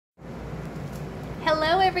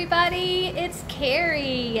Hello everybody, it's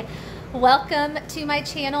Carrie. Welcome to my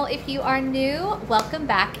channel if you are new. Welcome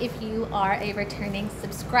back if you are a returning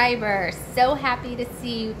subscriber. So happy to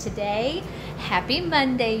see you today. Happy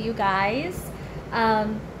Monday, you guys.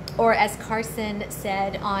 Or as Carson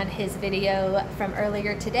said on his video from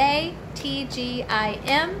earlier today,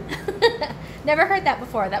 TGIM. Never heard that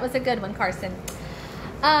before. That was a good one, Carson.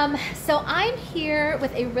 So I'm here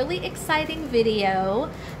with a really exciting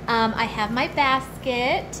video. I have my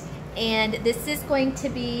basket, and this is going to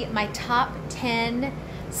be my top 10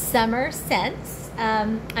 summer scents.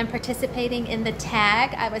 I'm participating in the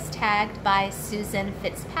tag. I was tagged by Susan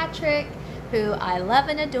Fitzpatrick, who I love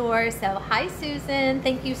and adore. So hi Susan,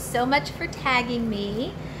 thank you so much for tagging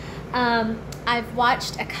me. I've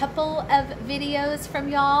watched a couple of videos from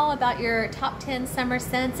y'all about your top 10 summer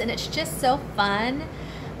scents, and it's just so fun,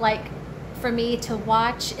 like, for me to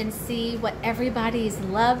watch and see what everybody's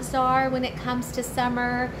loves are when it comes to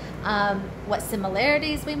summer, what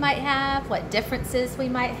similarities we might have, what differences we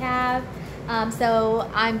might have. So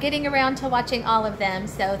I'm getting around to watching all of them,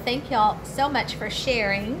 so thank y'all so much for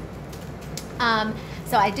sharing.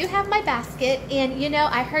 So I do have my basket, and you know,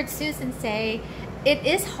 I heard Susan say it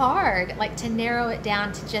is hard, like, to narrow it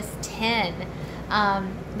down to just 10.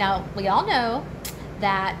 Now, we all know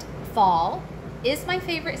that fall is my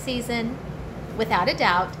favorite season, without a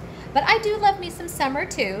doubt, but I do love me some summer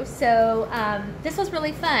too. So this was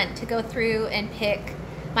really fun to go through and pick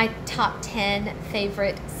my top 10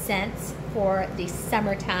 favorite scents for the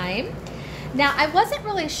summertime. Now, I wasn't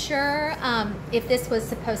really sure if this was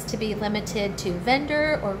supposed to be limited to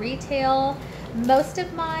vendor or retail. Most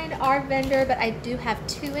of mine are vendor, but I do have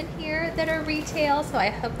 2 in here that are retail, so I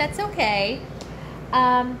hope that's okay.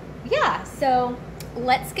 Yeah, so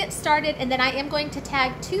let's get started, and then I am going to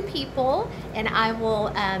tag 2 people, and I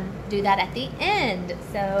will do that at the end.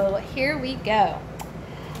 So here we go.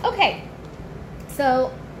 Okay,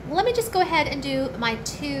 so let me just go ahead and do my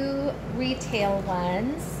 2 retail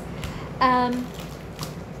ones.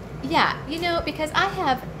 Yeah, you know, because I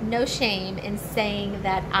have no shame in saying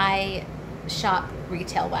that I shop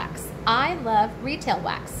retail wax. I love retail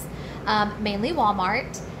wax, mainly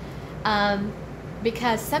Walmart.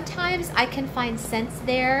 Because sometimes I can find scents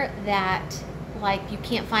there that, like, you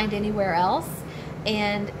can't find anywhere else.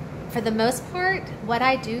 And for the most part, what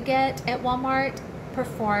I do get at Walmart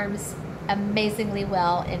performs amazingly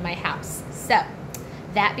well in my house. So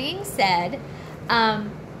that being said,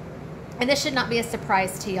 and this should not be a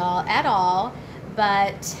surprise to y'all at all,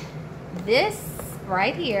 but this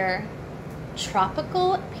right here,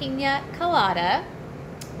 Tropical Pina Colada,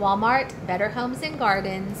 Walmart, Better Homes and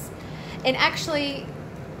Gardens. And actually,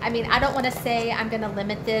 I mean, I don't want to say I'm going to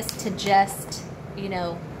limit this to just, you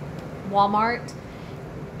know, Walmart.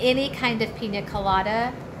 Any kind of pina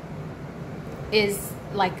colada is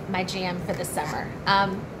like my jam for the summer.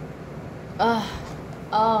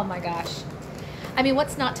 Oh my gosh. I mean,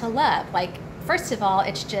 what's not to love? Like, first of all,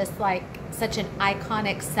 it's just like such an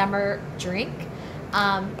iconic summer drink.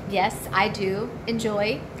 Yes, I do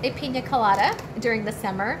enjoy a pina colada during the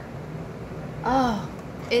summer. Oh,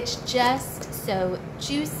 it's just so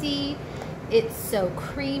juicy. It's so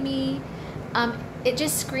creamy. It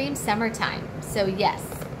just screams summertime. So yes,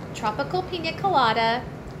 Tropical Pina Colada,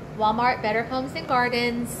 Walmart, Better Homes and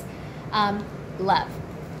Gardens, love.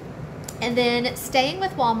 And then staying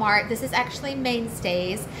with Walmart, this is actually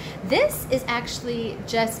Mainstays. This is actually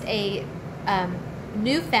just a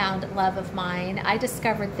newfound love of mine. I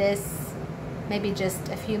discovered this maybe just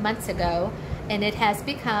a few months ago, and it has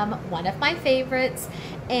become one of my favorites.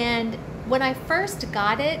 And when I first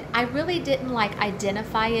got it, I really didn't like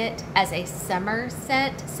identify it as a summer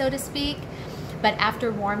scent, so to speak. But after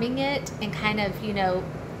warming it and kind of, you know,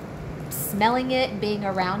 smelling it and being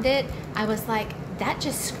around it, I was like, that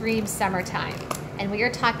just screams summertime. And we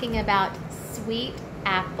are talking about sweet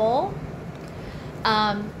apple.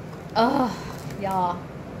 Oh, y'all.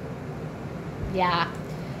 Yeah.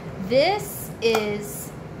 This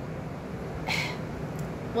is,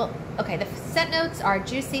 well, okay, the scent notes are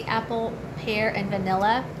juicy apple, pear, and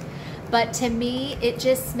vanilla. But to me, it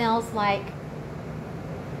just smells like,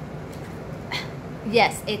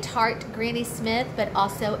 yes, a tart Granny Smith, but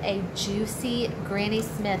also a juicy Granny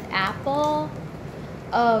Smith apple.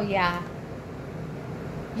 Oh, yeah.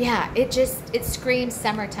 Yeah, it screams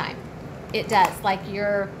summertime. It does. Like,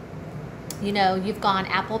 you're, you know, you've gone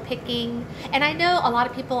apple picking. And I know a lot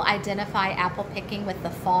of people identify apple picking with the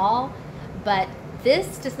fall, but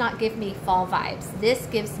this does not give me fall vibes. This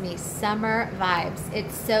gives me summer vibes.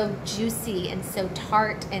 It's so juicy and so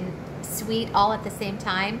tart and sweet all at the same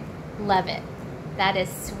time. Love it. That is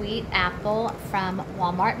Sweet Apple from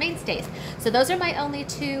Walmart Mainstays. So those are my only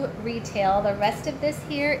 2 retail. The rest of this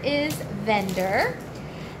here is vendor.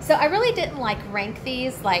 So I really didn't like rank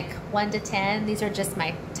these like 1 to 10. These are just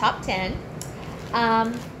my top 10.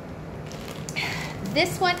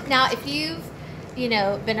 This one, now if you've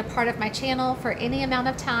been a part of my channel for any amount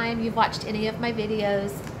of time, you've watched any of my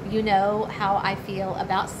videos, you know how I feel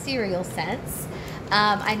about cereal scents.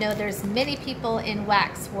 I know there's many people in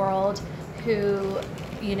wax world who,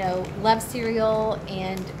 love cereal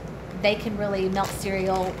and they can really melt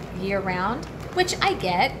cereal year round, which I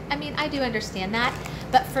get. I mean, I do understand that.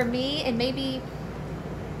 But for me, and maybe,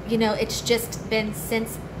 it's just been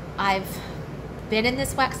since I've been in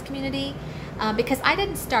this wax community, because I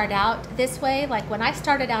didn't start out this way. Like when I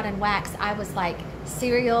started out in wax, I was like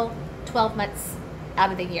cereal 12 months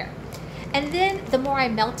out of the year. And then the more I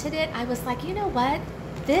melted it, I was like, you know what?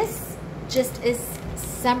 This just is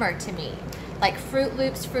summer to me. Like Fruit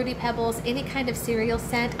Loops, Fruity Pebbles, any kind of cereal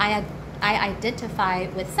scent, I identify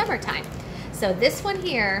with summertime. So this one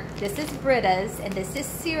here, this is Brita's, and this is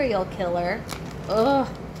Cereal Killer. Ugh.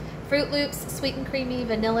 Fruit Loops, Sweet and Creamy,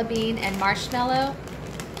 Vanilla Bean, and Marshmallow.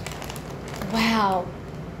 Wow.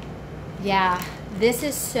 Yeah, this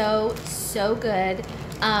is so, so good.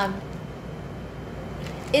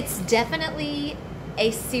 It's definitely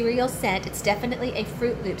a cereal scent. It's definitely a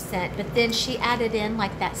Fruit Loop scent, but then she added in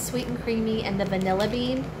like that Sweet and Creamy and the Vanilla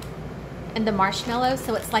Bean and the Marshmallow,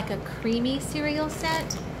 so it's like a creamy cereal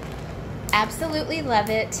scent. Absolutely love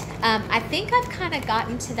it. I think I've kind of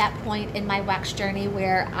gotten to that point in my wax journey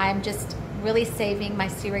where I'm just really saving my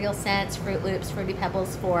cereal scents, Fruit Loops, Fruity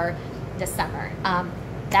Pebbles for the summer.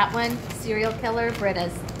 That one, Cereal Killer,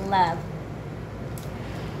 Brita's, love.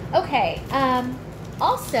 Okay,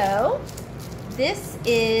 also, this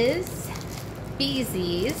is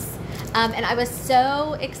Beezy's, and I was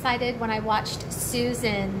so excited when I watched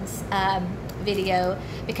Susan's video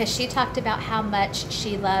because she talked about how much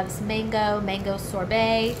she loves mango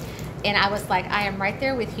sorbet, and I was like, I am right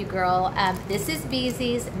there with you, girl. This is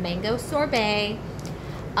Beezy's Mango Sorbet.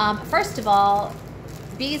 First of all,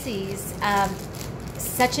 Beezy's,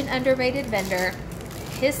 such an underrated vendor.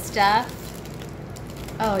 His stuff,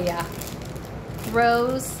 oh yeah,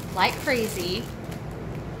 throws like crazy,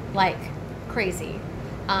 like crazy.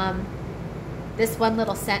 This one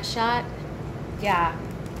little scent shot, yeah,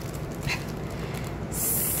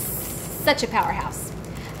 such a powerhouse.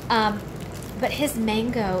 But his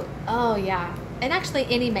mango, oh yeah, and actually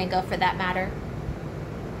any mango for that matter.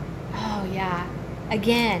 Oh yeah,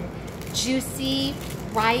 again, juicy,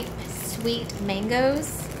 ripe, sweet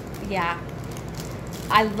mangoes. Yeah,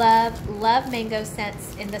 I love mango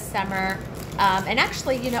scents in the summer. And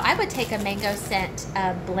actually, I would take a mango scent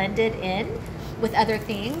blended in with other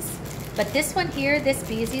things. But this one here, this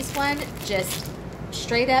Beezy's one, just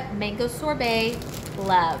straight up mango sorbet,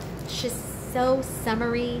 love. It's just so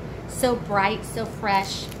summery, so bright, so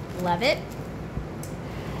fresh. Love it.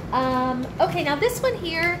 Okay, now this one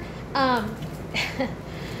here,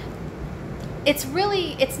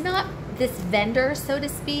 it's not this vendor, so to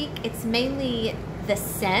speak. It's mainly the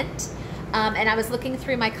scent. And I was looking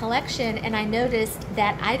through my collection and I noticed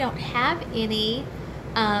that I don't have any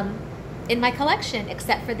in my collection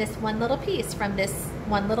except for this one little piece from this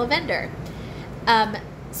one little vendor.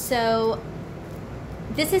 So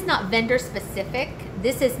this is not vendor specific.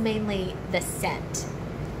 This is mainly the scent.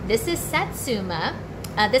 This is Satsuma.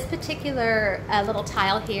 This particular little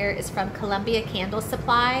tile here is from Columbia Candle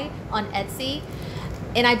Supply on Etsy.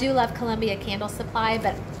 And I do love Columbia Candle Supply,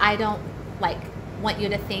 but I don't want you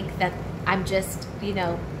to think that I'm just,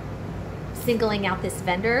 singling out this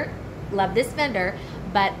vendor. Love this vendor,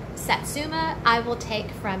 but Satsuma I will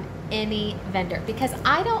take from any vendor because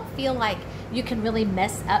I don't feel like you can really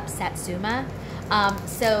mess up Satsuma.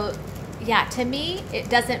 So yeah, to me, it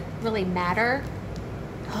doesn't really matter.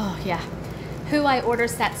 Oh yeah, who I order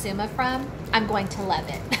Satsuma from, I'm going to love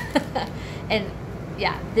it. And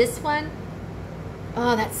yeah, this one,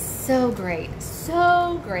 oh, that's so great,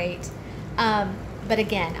 so great. But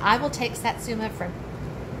again, I will take Satsuma from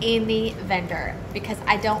any vendor because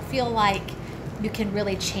I don't feel like you can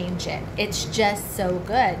really change it. It's just so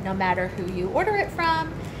good no matter who you order it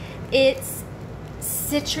from. It's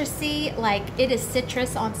citrusy, like it is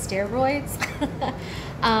citrus on steroids.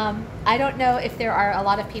 I don't know if there are a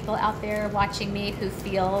lot of people out there watching me who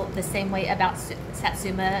feel the same way about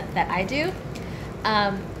Satsuma that I do.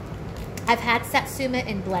 I've had Satsuma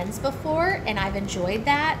in blends before and I've enjoyed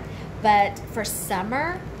that. But for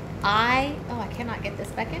summer, I cannot get this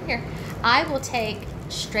back in here. I will take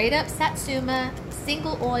straight up Satsuma,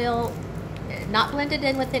 single oil, not blended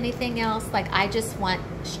in with anything else. Like, I just want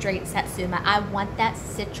straight Satsuma. I want that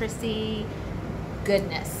citrusy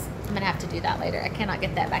goodness. I'm gonna have to do that later. I cannot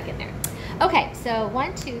get that back in there. Okay, so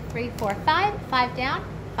 1, 2, 3, 4, 5. 5 down,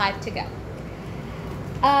 5 to go.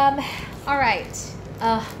 All right.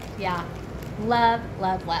 Yeah. Love,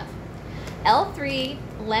 love, love. L3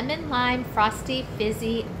 Lemon Lime Frosty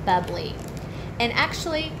Fizzy Bubbly. And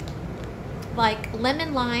actually, like,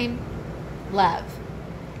 lemon lime, love.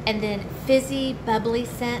 And then fizzy bubbly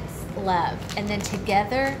scents, love. And then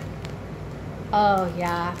together, oh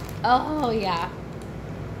yeah. Oh yeah.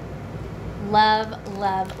 Love,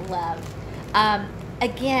 love, love.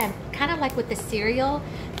 Again, kind of like with the cereal,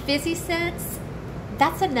 fizzy scents,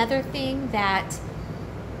 that's another thing that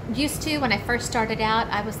used to, when I first started out,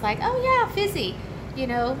 I was like, oh yeah, fizzy, you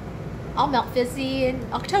know, I'll melt fizzy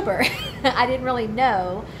in October. I didn't really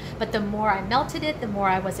know, but the more I melted it, the more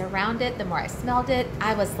I was around it, the more I smelled it,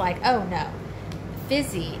 I was like, oh no,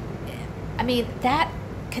 fizzy. I mean, could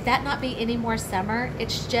that not be any more summer?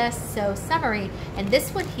 It's just so summery. And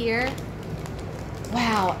this one here,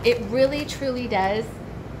 wow, it really truly does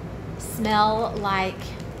smell like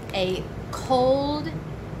a cold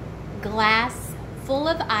glass full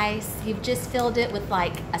of ice. You've just filled it with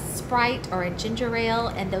like a Sprite or a ginger ale,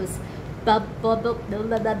 and those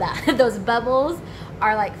those bubbles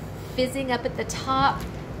are like fizzing up at the top.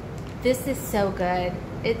 This is so good.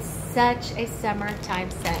 It's such a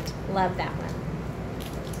summertime scent. Love that one.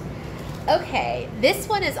 Okay, this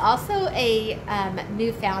one is also a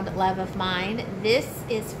newfound love of mine. This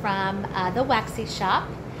is from the Waxy Shop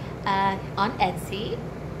on Etsy.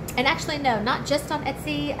 And actually, no, not just on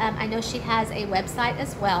Etsy. I know she has a website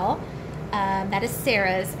as well. That is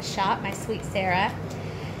Sarah's shop, my sweet Sarah.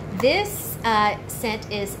 This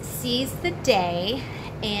scent is Seize the Day.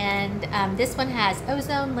 And this one has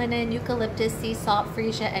ozone, linen, eucalyptus, sea salt,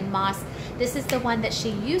 freesia, and moss. This is the one that she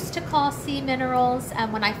used to call Sea Minerals.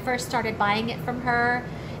 When I first started buying it from her,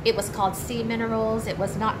 it was called Sea Minerals. It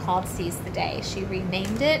was not called Seize the Day. She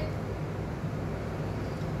renamed it.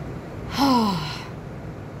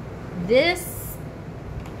 This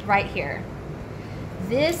right here,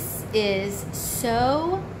 this is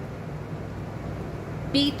so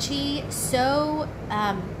beachy, so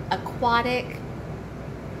aquatic.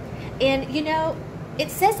 And you know, it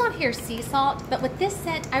says on here sea salt, but with this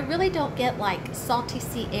scent, I really don't get like salty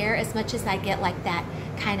sea air as much as I get like that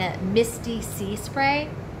kind of misty sea spray.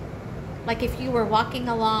 Like if you were walking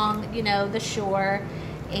along, you know, the shore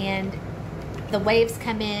and the waves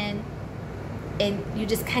come in and you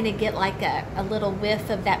just kind of get like a little whiff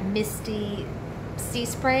of that misty sea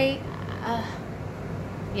spray.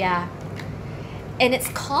 Yeah. And it's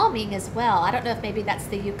calming as well. I don't know if maybe that's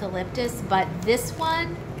the eucalyptus, but this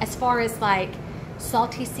one, as far as like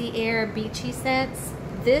salty sea air, beachy scents,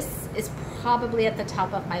 this is probably at the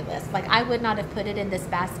top of my list. Like, I would not have put it in this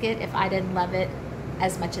basket if I didn't love it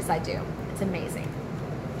as much as I do. It's amazing.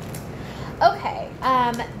 Okay,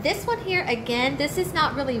 this one here, again, this is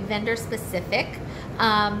not really vendor specific,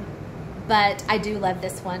 but I do love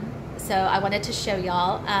this one. So I wanted to show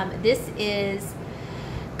y'all. This is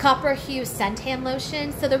Copper Hue Suntan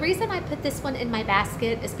Lotion. So the reason I put this one in my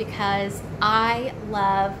basket is because I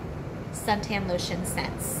love suntan lotion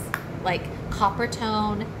scents, like copper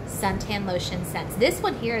tone suntan lotion scents. This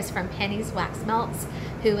one here is from Penny's Wax Melts,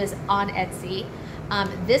 who is on Etsy.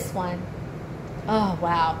 This one, oh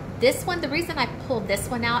wow. This one, the reason I pulled this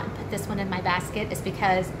one out and put this one in my basket is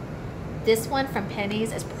because this one from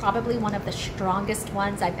Penny's is probably one of the strongest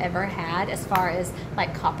ones I've ever had as far as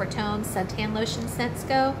like copper tone suntan lotion scents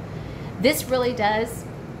go. This really does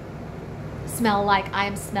smell like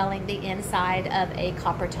I'm smelling the inside of a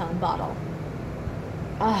copper tone bottle.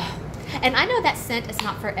 Oh, and I know that scent is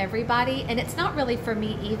not for everybody, and it's not really for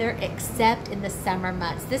me either, except in the summer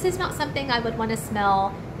months. This is not something I would want to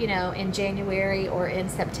smell, you know, in January or in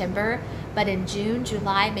September, but in June,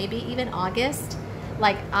 July, maybe even August,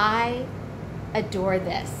 like, I adore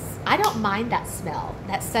this. I don't mind that smell,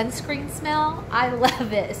 that sunscreen smell. I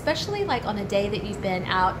love it, especially like on a day that you've been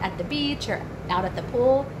out at the beach or out at the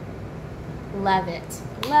pool. Love it.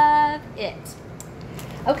 Love it.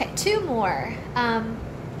 Okay, two more.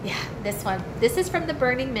 Yeah, this one. This is from the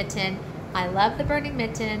Burning Mitten. I love the Burning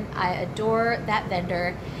Mitten. I adore that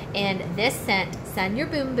vendor. And this scent, Sun Your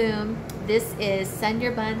Boom Boom. This is Sun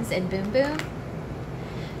Your Buns and Boom Boom.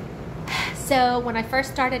 So when I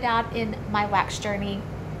first started out in my wax journey,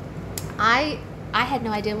 I had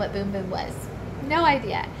no idea what Boom Boom was. No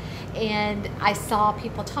idea. And I saw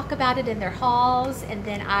people talk about it in their hauls, and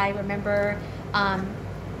then I remember,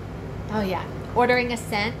 oh yeah, ordering a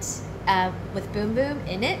scent with Boom Boom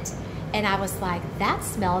in it, and I was like, that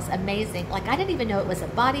smells amazing. Like, I didn't even know it was a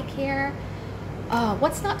body care. Oh,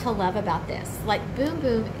 what's not to love about this? Like, Boom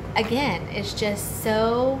Boom, again, is just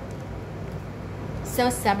so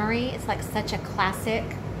summery. It's like such a classic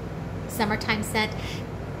summertime scent.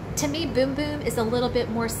 To me, Boom Boom is a little bit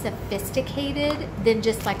more sophisticated than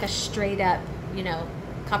just like a straight up, you know,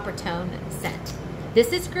 copper tone scent.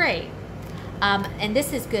 This is great. And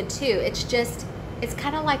this is good too. It's just, it's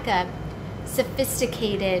kind of like a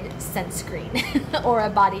sophisticated sunscreen or a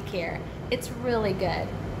body care. It's really good.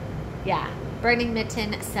 Yeah. Burning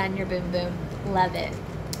Mitten, Sun Your Boom Boom. Love it.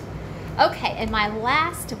 Okay, and my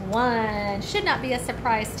last one should not be a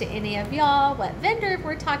surprise to any of y'all what vendor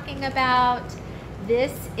we're talking about.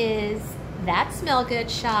 This is That Smell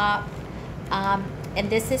Good shop, and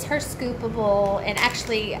this is her scoopable. And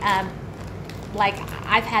actually, like,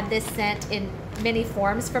 I've had this scent in many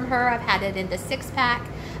forms from her. I've had it in the 6-pack,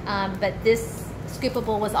 but this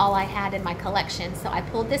scoopable was all I had in my collection, so I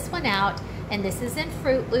pulled this one out, and this is in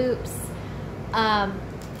Fruit Loops.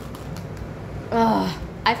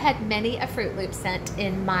 I've had many a Fruit Loop scent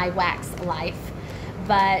in my wax life,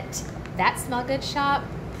 but That Smell Good shop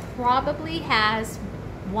probably has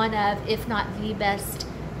one of, if not the best,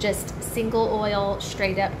 just single oil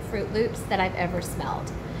straight up Fruit Loops that I've ever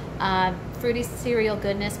smelled. Fruity cereal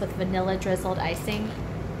goodness with vanilla drizzled icing.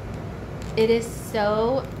 It is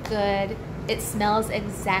so good. It smells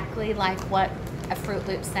exactly like what a Fruit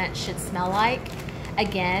Loop scent should smell like.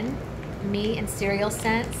 Again, me and cereal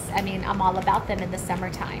scents, I mean, I'm all about them in the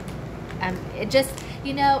summertime. It just,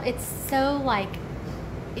 you know, it's so like,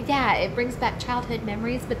 yeah, it brings back childhood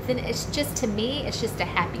memories, but then it's just, to me, it's just a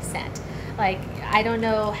happy scent. Like, I don't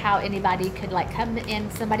know how anybody could like come in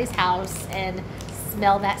somebody's house and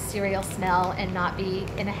smell that cereal smell and not be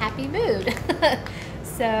in a happy mood.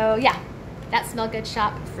 So yeah, That Smell Good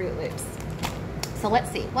shop, Fruit Loops. So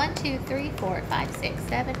let's see, 1, 2, 3, 4, 5, 6,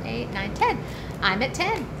 7, 8, 9, 10. I'm at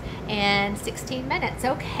 10 and 16 minutes.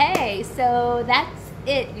 Okay, so that's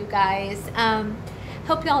it, you guys.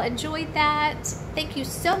 Hope y'all enjoyed that. Thank you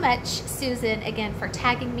so much, Susan, again, for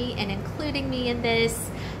tagging me and including me in this.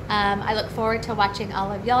 I look forward to watching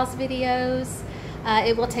all of y'all's videos.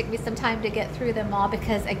 It will take me some time to get through them all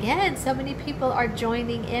because, again, so many people are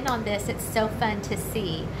joining in on this. It's so fun to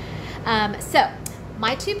see. So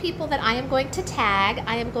my two people that I am going to tag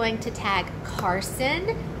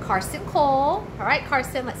Carson Cole. All right,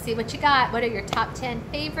 Carson, let's see what you got. What are your top 10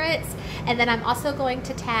 favorites? And then I'm also going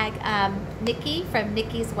to tag Nikki from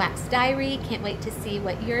Nikki's Wax Diary. Can't wait to see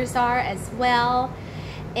what yours are as well.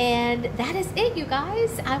 And that is it, you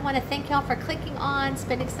guys. I want to thank y'all for clicking on,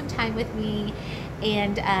 spending some time with me,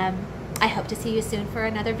 and I hope to see you soon for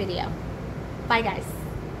another video. Bye, guys.